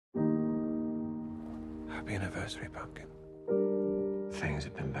Happy anniversary, Pumpkin. Things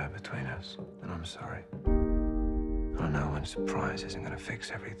have been bad between us, and I'm sorry. I know one surprise isn't gonna fix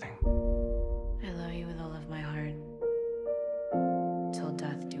everything. I love you with all of my heart. Till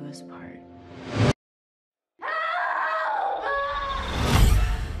death do us part.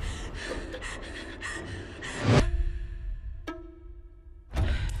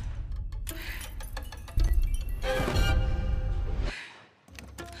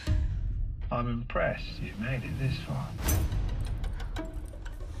 I'm impressed you've made it this far.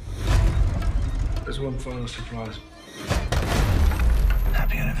 There's one final surprise.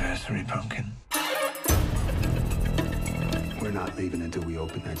 Happy anniversary, Pumpkin. We're not leaving until we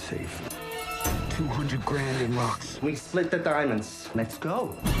open that safe. 200 grand in rocks. We split the diamonds. Let's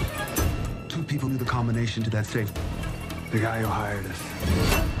go. 2 people knew the combination to that safe. The guy who hired us.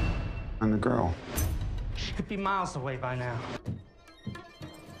 And the girl. She could be miles away by now.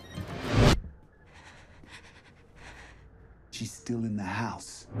 She's still in the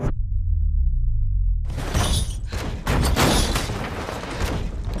house.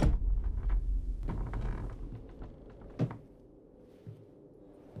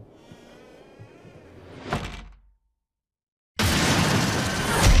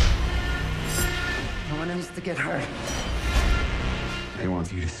 No one needs to get hurt. They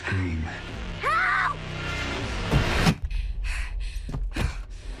want you to scream.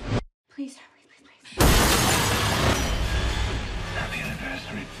 Please, please, please. Happy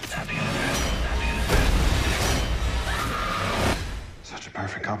anniversary. Happy anniversary. Happy anniversary. Such a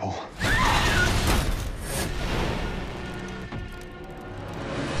perfect couple.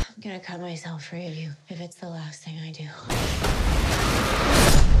 I'm gonna cut myself free of you if it's the last thing I do.